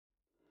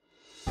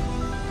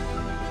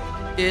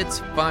It's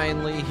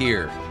finally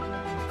here.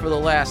 For the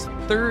last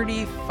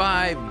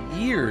 35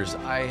 years,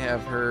 I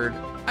have heard,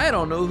 I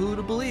don't know who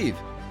to believe.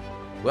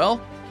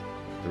 Well,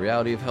 the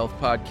Reality of Health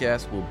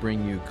podcast will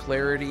bring you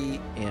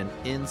clarity and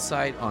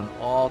insight on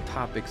all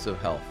topics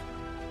of health.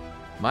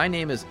 My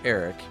name is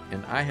Eric,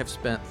 and I have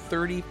spent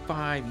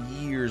 35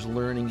 years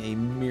learning a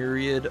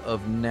myriad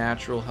of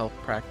natural health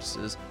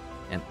practices,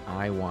 and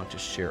I want to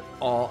share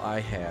all I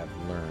have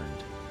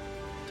learned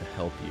to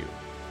help you.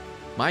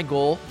 My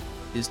goal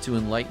is to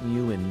enlighten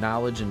you in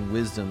knowledge and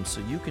wisdom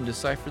so you can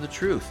decipher the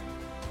truth.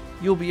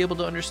 You'll be able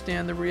to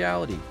understand the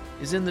reality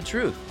is in the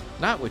truth,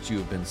 not what you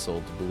have been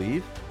sold to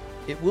believe.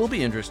 It will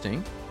be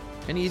interesting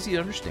and easy to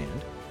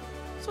understand.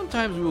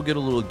 Sometimes we will get a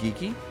little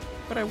geeky,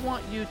 but I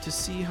want you to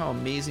see how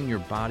amazing your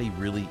body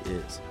really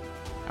is.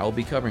 I will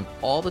be covering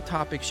all the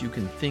topics you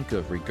can think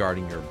of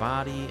regarding your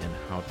body and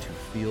how to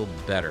feel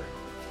better.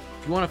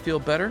 If you want to feel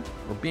better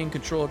or be in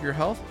control of your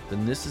health,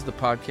 then this is the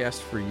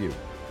podcast for you.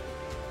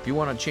 If you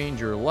want to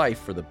change your life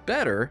for the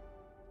better,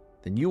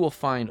 then you will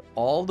find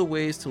all the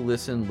ways to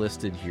listen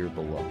listed here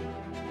below.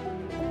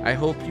 I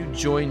hope you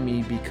join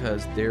me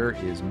because there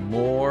is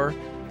more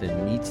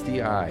than meets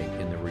the eye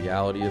in the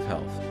reality of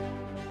health.